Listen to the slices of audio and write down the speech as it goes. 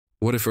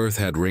What if Earth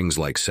had rings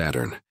like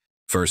Saturn?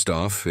 First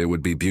off, it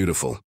would be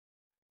beautiful.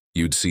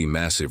 You'd see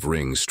massive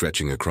rings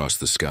stretching across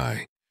the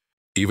sky,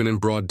 even in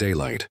broad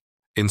daylight.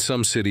 In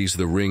some cities,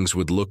 the rings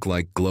would look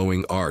like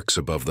glowing arcs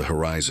above the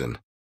horizon.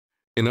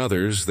 In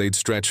others, they'd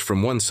stretch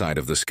from one side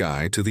of the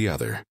sky to the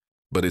other.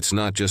 But it's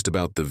not just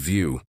about the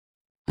view.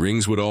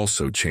 Rings would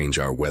also change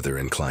our weather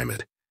and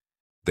climate.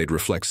 They'd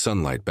reflect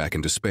sunlight back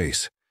into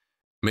space,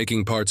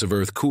 making parts of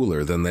Earth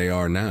cooler than they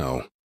are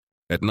now.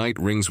 At night,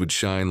 rings would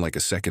shine like a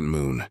second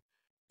moon.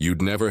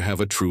 You'd never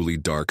have a truly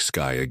dark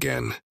sky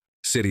again.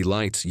 City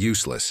lights,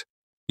 useless.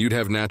 You'd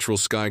have natural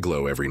sky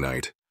glow every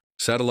night.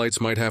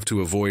 Satellites might have to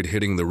avoid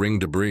hitting the ring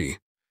debris.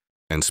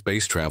 And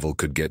space travel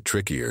could get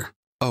trickier.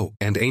 Oh,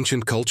 and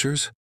ancient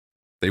cultures?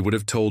 They would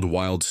have told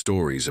wild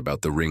stories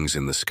about the rings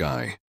in the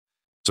sky.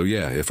 So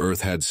yeah, if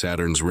Earth had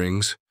Saturn's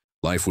rings,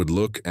 life would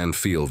look and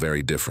feel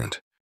very different.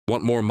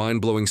 Want more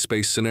mind-blowing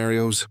space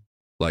scenarios?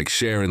 Like,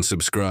 share, and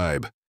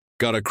subscribe.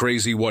 Got a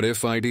crazy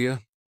what-if idea?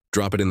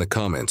 Drop it in the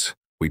comments.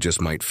 We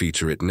just might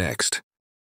feature it next.